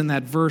point is in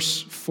that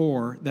verse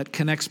 4 that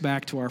connects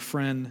back to our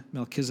friend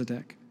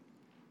Melchizedek.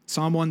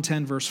 Psalm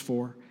 110, verse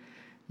 4.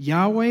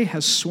 Yahweh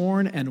has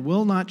sworn and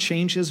will not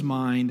change his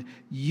mind.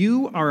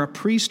 You are a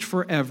priest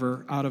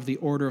forever out of the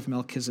order of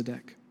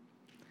Melchizedek.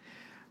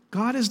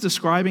 God is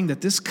describing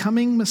that this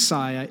coming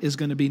Messiah is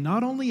going to be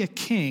not only a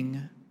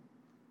king,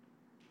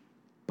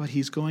 but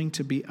he's going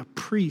to be a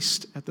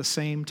priest at the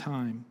same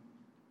time.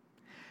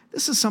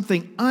 This is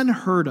something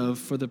unheard of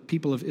for the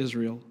people of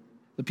Israel,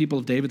 the people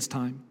of David's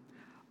time.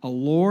 A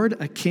lord,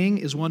 a king,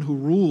 is one who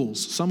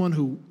rules, someone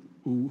who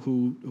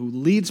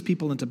leads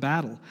people into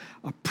battle.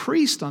 A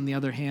priest, on the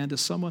other hand,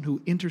 is someone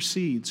who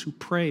intercedes, who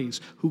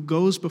prays, who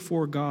goes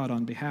before God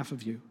on behalf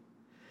of you.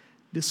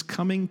 This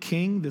coming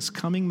king, this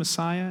coming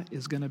Messiah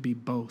is going to be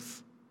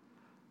both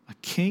a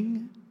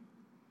king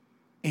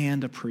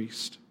and a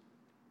priest.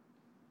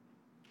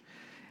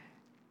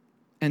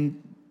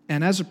 And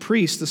as a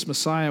priest, this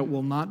Messiah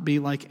will not be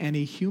like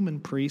any human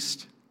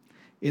priest.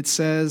 it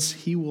says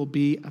he will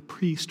be a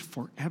priest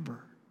forever.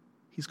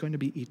 He's going to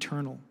be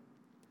eternal.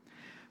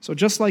 So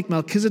just like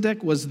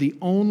Melchizedek was the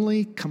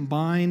only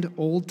combined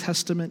Old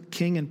Testament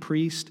king and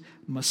priest,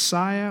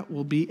 Messiah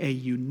will be a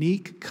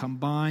unique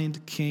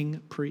combined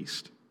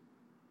king-priest.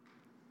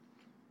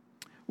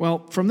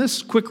 Well, from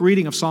this quick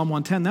reading of Psalm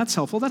 110, that's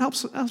helpful. That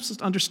helps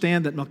us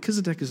understand that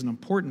Melchizedek is an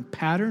important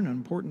pattern, an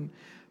important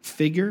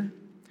figure.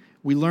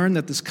 We learn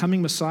that this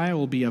coming Messiah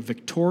will be a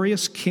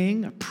victorious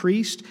king, a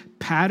priest,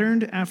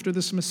 patterned after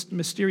this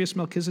mysterious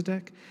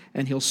Melchizedek,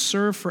 and he'll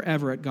serve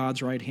forever at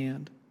God's right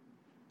hand.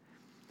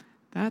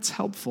 That's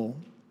helpful,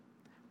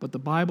 but the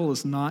Bible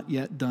is not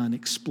yet done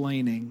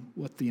explaining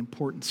what the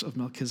importance of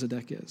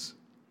Melchizedek is.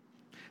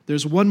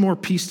 There's one more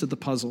piece to the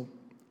puzzle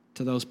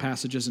to those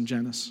passages in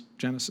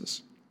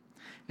Genesis,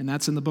 and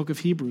that's in the book of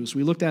Hebrews.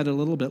 We looked at it a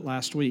little bit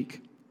last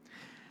week.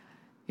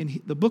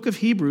 The book of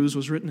Hebrews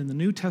was written in the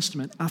New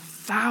Testament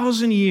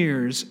 1,000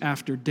 years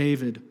after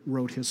David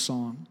wrote his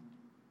song.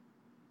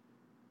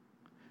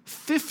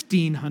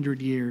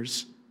 1,500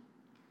 years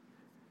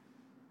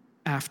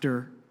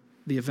after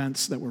the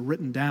events that were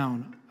written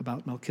down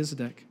about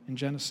Melchizedek in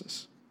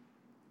Genesis.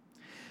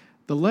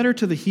 The letter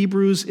to the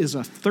Hebrews is a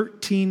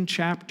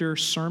 13-chapter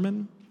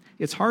sermon.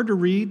 It's hard to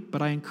read,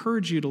 but I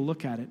encourage you to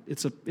look at it.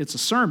 It's a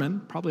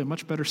sermon, probably a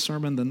much better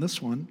sermon than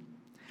this one,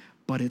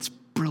 but it's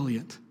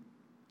brilliant.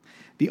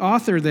 The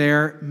author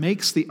there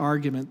makes the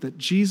argument that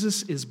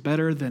Jesus is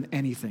better than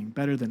anything,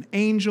 better than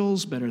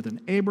angels, better than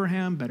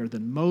Abraham, better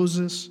than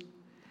Moses.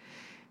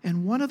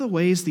 And one of the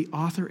ways the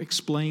author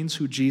explains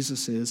who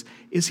Jesus is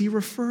he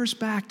refers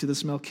back to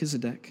this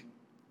Melchizedek.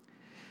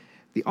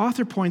 The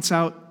author points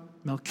out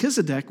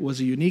Melchizedek was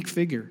a unique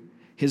figure.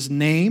 His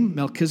name,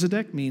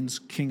 Melchizedek, means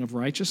king of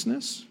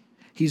righteousness.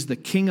 He's the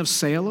king of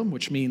Salem,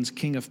 which means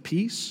king of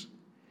peace.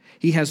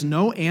 He has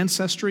no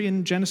ancestry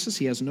in Genesis.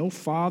 He has no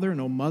father,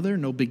 no mother,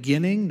 no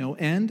beginning, no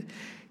end.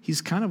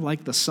 He's kind of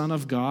like the Son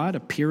of God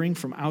appearing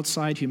from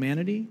outside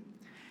humanity.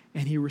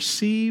 And he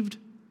received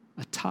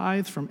a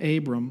tithe from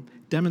Abram,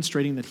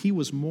 demonstrating that he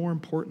was more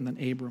important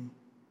than Abram.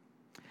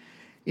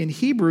 In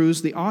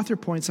Hebrews, the author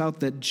points out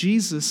that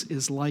Jesus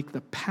is like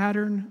the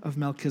pattern of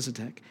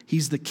Melchizedek.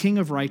 He's the king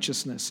of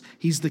righteousness.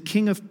 He's the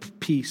king of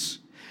peace.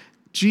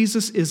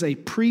 Jesus is a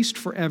priest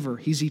forever.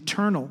 He's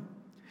eternal.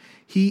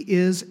 He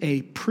is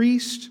a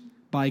priest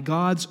by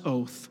God's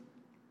oath,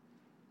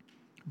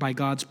 by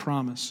God's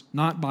promise,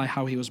 not by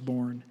how he was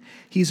born.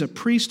 He's a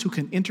priest who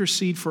can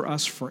intercede for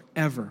us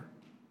forever.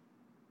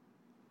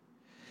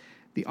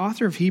 The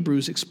author of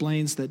Hebrews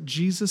explains that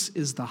Jesus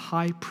is the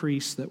high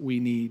priest that we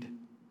need.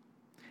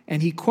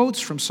 And he quotes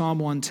from Psalm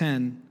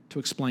 110 to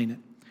explain it.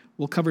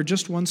 We'll cover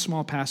just one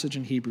small passage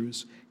in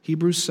Hebrews,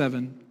 Hebrews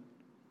 7,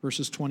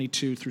 verses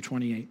 22 through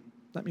 28.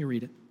 Let me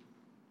read it.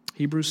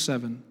 Hebrews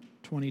 7,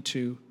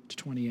 22 to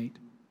 28.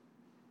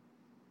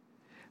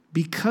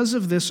 Because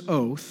of this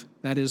oath,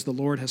 that is, the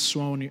Lord has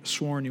sworn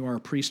you are a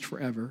priest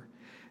forever,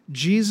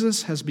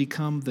 Jesus has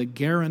become the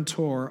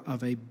guarantor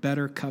of a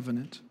better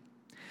covenant.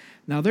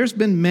 Now, there's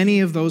been many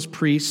of those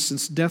priests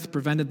since death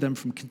prevented them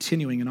from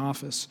continuing in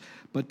office,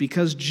 but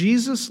because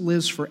Jesus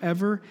lives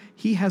forever,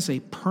 he has a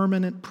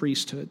permanent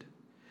priesthood.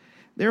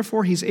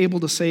 Therefore, he's able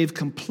to save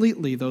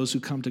completely those who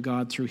come to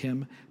God through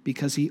him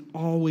because he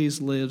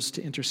always lives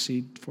to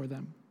intercede for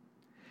them.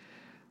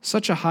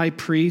 Such a high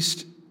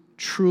priest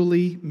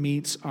truly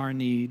meets our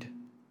need.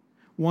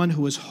 One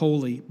who is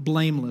holy,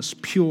 blameless,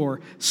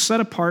 pure, set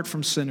apart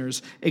from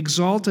sinners,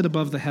 exalted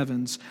above the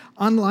heavens.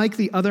 Unlike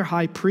the other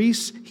high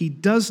priests, he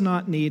does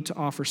not need to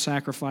offer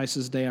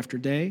sacrifices day after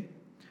day,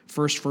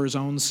 first for his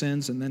own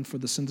sins and then for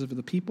the sins of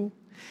the people.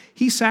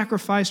 He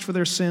sacrificed for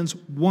their sins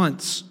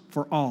once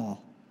for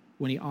all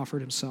when he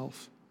offered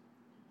himself.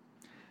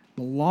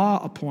 The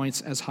law appoints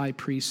as high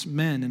priests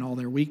men in all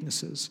their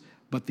weaknesses,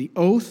 but the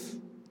oath,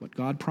 what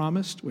God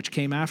promised, which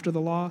came after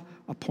the law,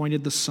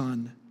 appointed the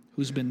Son,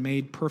 who's been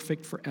made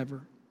perfect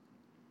forever.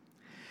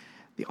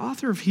 The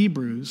author of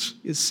Hebrews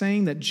is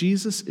saying that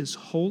Jesus is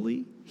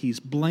holy,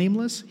 he's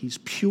blameless, he's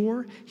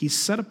pure, he's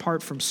set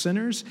apart from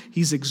sinners,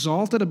 he's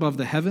exalted above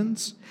the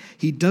heavens.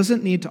 He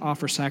doesn't need to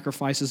offer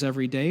sacrifices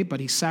every day,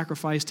 but he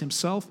sacrificed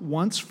himself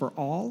once for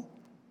all.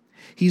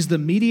 He's the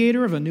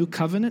mediator of a new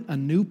covenant, a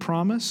new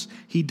promise.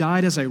 He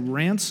died as a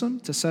ransom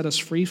to set us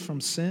free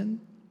from sin.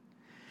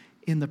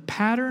 In the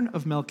pattern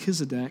of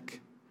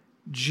Melchizedek,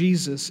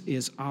 Jesus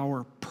is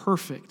our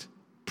perfect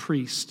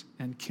priest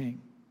and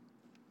king.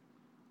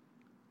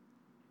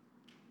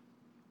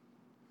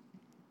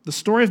 The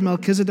story of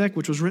Melchizedek,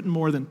 which was written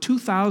more than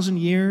 2,000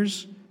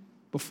 years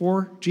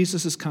before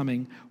Jesus'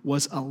 coming,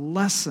 was a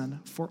lesson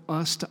for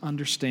us to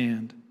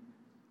understand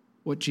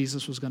what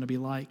Jesus was going to be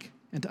like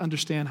and to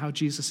understand how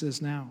Jesus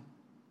is now.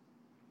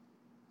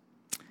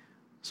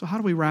 So how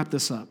do we wrap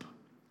this up?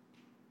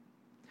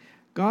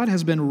 God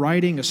has been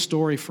writing a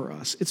story for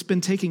us. It's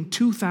been taking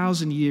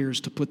 2,000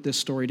 years to put this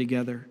story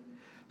together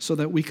so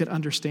that we could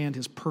understand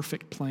his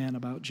perfect plan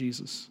about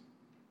Jesus.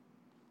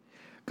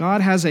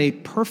 God has a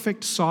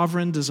perfect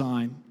sovereign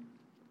design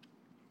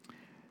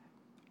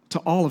to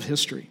all of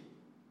history.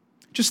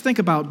 Just think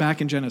about back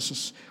in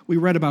Genesis. We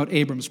read about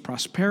Abram's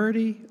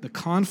prosperity, the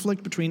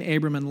conflict between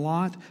Abram and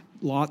Lot,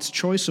 Lot's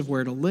choice of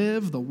where to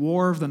live, the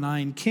war of the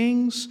 9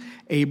 kings,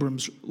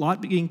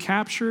 Lot being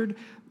captured,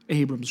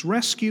 Abram's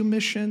rescue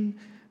mission,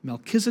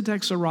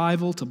 Melchizedek's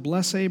arrival to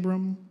bless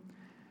Abram,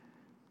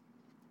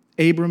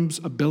 Abram's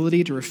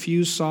ability to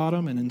refuse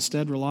Sodom and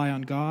instead rely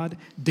on God,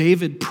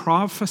 David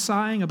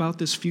prophesying about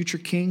this future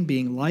king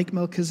being like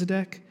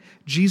Melchizedek,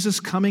 Jesus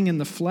coming in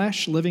the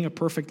flesh, living a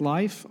perfect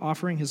life,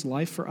 offering his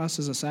life for us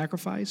as a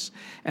sacrifice,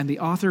 and the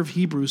author of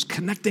Hebrews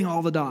connecting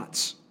all the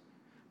dots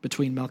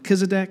between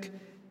Melchizedek,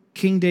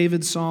 King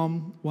David's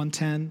Psalm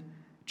 110,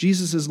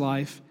 Jesus'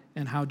 life,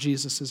 and how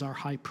Jesus is our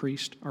high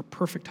priest, our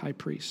perfect high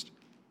priest.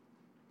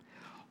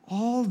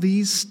 All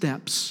these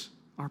steps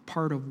are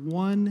part of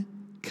one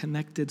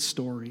connected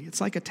story. It's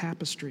like a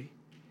tapestry.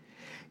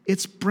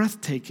 It's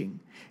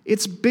breathtaking.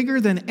 It's bigger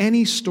than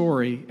any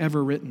story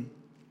ever written.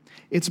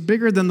 It's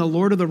bigger than the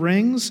Lord of the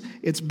Rings.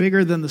 It's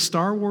bigger than the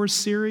Star Wars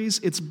series.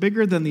 It's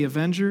bigger than the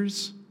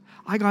Avengers.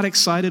 I got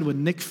excited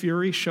when Nick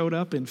Fury showed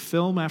up in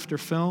film after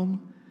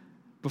film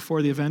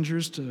before the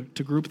Avengers to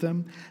group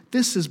them.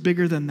 This is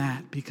bigger than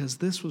that because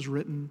this was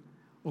written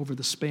over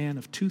the span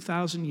of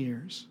 2,000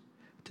 years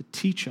to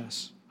teach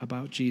us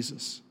about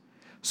Jesus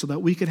so that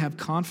we could have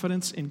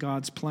confidence in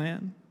God's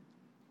plan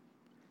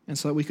and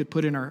so that we could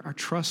put in our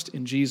trust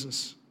in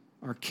Jesus,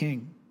 our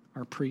King,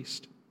 our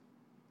priest.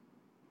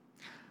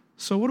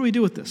 So what do we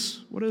do with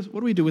this? What do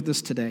we do with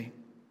this today?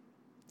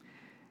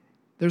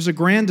 There's a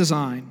grand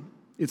design.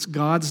 It's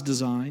God's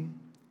design,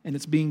 and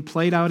it's being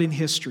played out in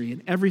history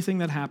in everything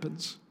that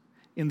happens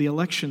in the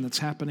election that's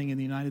happening in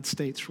the United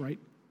States right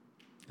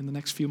in the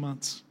next few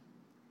months.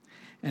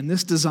 And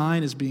this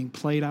design is being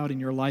played out in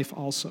your life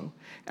also.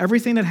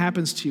 Everything that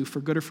happens to you,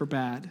 for good or for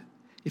bad,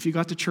 if you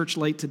got to church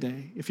late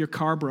today, if your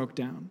car broke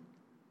down,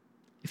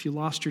 if you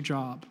lost your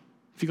job,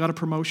 if you got a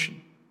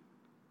promotion,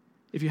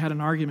 if you had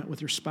an argument with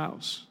your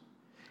spouse,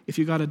 if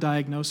you got a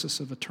diagnosis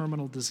of a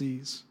terminal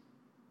disease,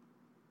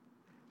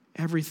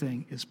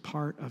 everything is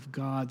part of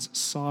God's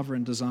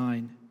sovereign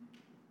design,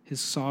 his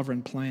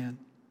sovereign plan.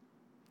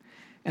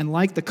 And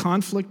like the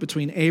conflict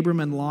between Abram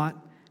and Lot,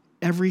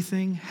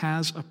 everything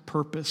has a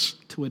purpose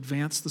to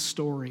advance the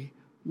story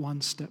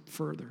one step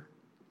further.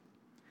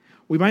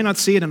 We might not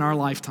see it in our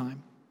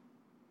lifetime.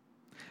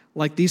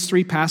 Like these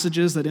 3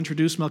 passages that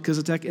introduce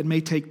Melchizedek, it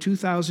may take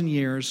 2,000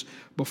 years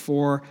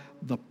before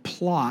the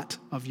plot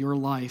of your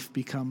life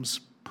becomes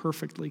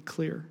perfectly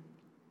clear.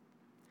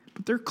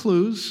 But they're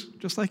clues,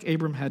 just like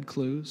Abram had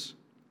clues.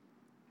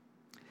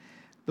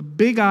 The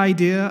big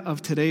idea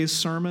of today's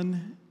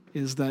sermon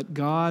is that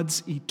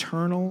God's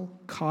eternal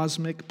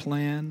cosmic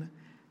plan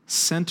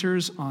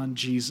centers on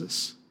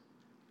Jesus,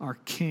 our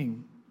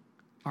King,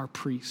 our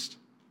priest.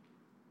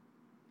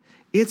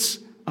 It's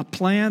a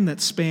plan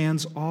that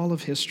spans all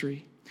of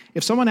history.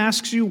 If someone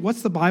asks you,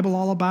 what's the Bible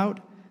all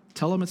about?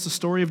 Tell them it's the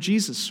story of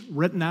Jesus,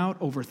 written out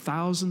over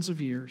thousands of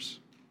years.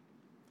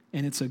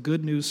 And it's a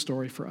good news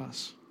story for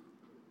us.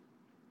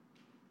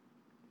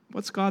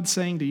 What's God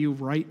saying to you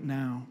right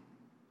now?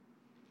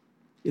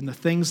 In the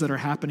things that are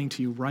happening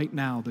to you right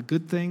now, the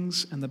good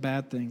things and the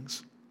bad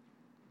things.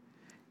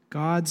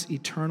 God's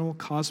eternal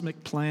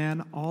cosmic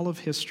plan, all of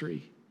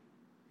history,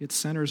 it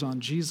centers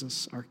on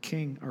Jesus, our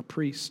King, our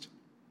priest.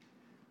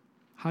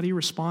 How do you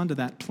respond to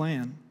that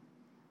plan?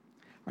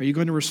 Are you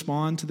going to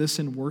respond to this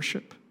in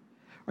worship?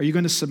 Are you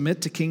going to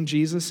submit to King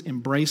Jesus,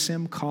 embrace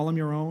him, call him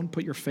your own,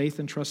 put your faith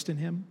and trust in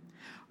him?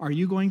 Are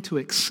you going to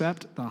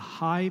accept the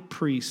high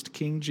priest,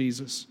 King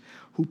Jesus,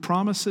 who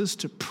promises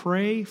to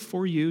pray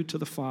for you to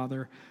the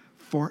Father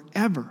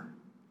forever?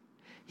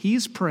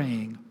 He's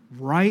praying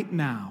right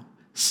now,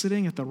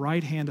 sitting at the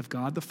right hand of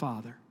God the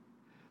Father,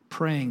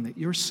 praying that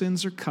your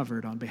sins are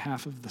covered on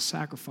behalf of the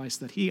sacrifice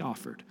that he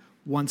offered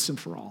once and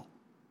for all.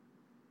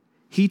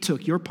 He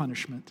took your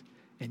punishment,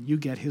 and you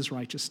get his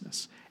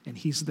righteousness. And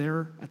he's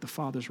there at the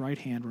Father's right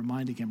hand,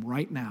 reminding him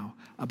right now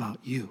about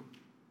you.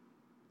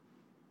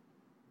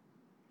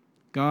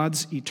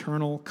 God's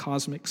eternal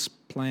cosmic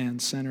plan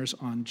centers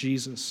on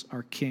Jesus,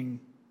 our King,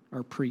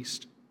 our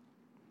priest.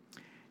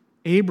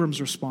 Abram's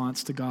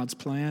response to God's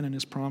plan and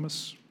his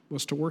promise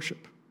was to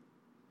worship.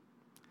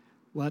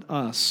 Let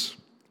us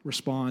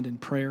respond in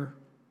prayer,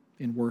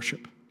 in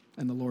worship,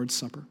 and the Lord's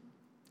Supper.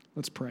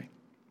 Let's pray.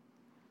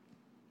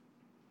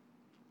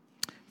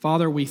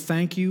 Father, we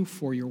thank you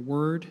for your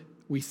word.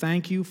 We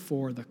thank you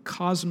for the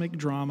cosmic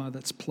drama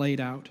that's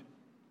played out.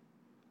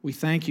 We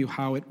thank you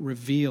how it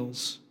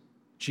reveals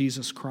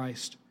Jesus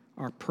Christ,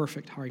 our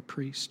perfect high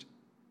priest.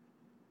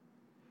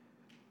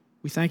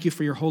 We thank you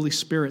for your Holy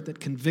Spirit that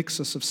convicts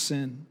us of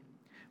sin.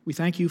 We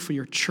thank you for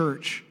your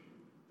church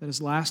that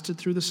has lasted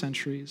through the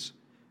centuries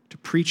to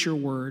preach your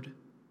word,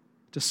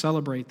 to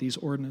celebrate these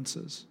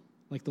ordinances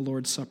like the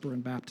Lord's Supper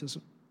and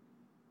baptism.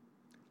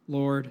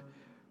 Lord,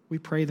 we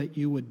pray that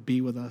you would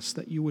be with us,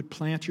 that you would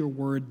plant your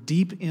word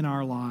deep in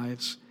our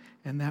lives,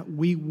 and that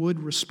we would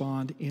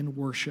respond in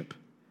worship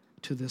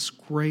to this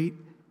great,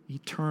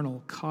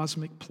 eternal,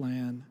 cosmic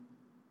plan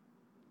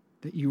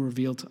that you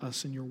revealed to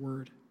us in your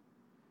word.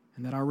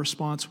 and that our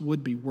response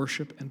would be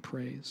worship and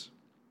praise.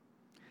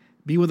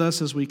 Be with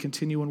us as we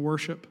continue in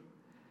worship.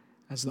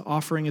 As the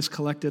offering is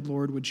collected,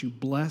 Lord, would you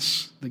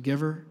bless the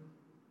giver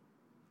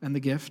and the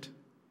gift,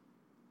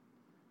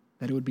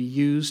 that it would be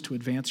used to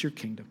advance your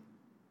kingdom.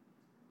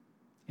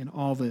 In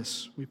all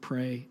this, we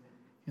pray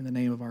in the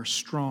name of our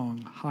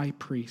strong high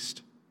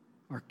priest,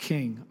 our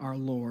King, our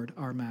Lord,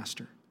 our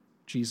Master,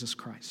 Jesus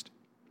Christ.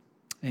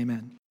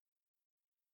 Amen.